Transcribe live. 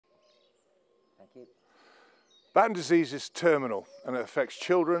Thank you. Batten disease is terminal and it affects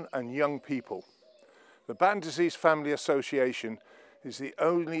children and young people. The Batten Disease Family Association is the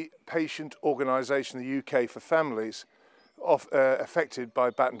only patient organisation in the UK for families affected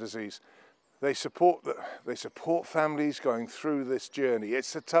by Batten disease. They support families going through this journey.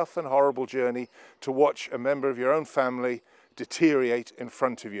 It's a tough and horrible journey to watch a member of your own family deteriorate in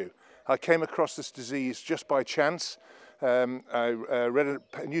front of you. I came across this disease just by chance. I read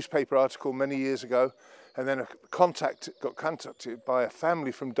a newspaper article many years ago, and then got contacted by a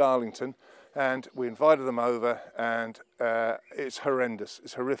family from Darlington, and we invited them over, and it's horrendous,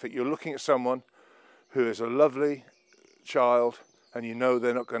 it's horrific. You're looking at someone who is a lovely child, and you know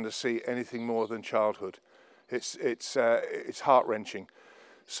they're not going to see anything more than childhood. It's heart-wrenching.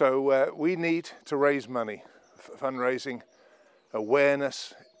 So we need to raise money, fundraising,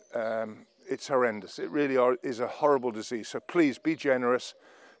 awareness. It's horrendous. It really is a horrible disease. So please be generous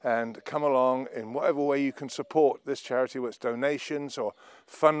and come along in whatever way you can support this charity, whether it's donations or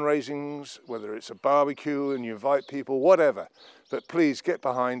fundraisings, whether it's a barbecue and you invite people, whatever. But please get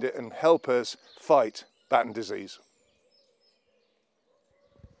behind it and help us fight Batten disease.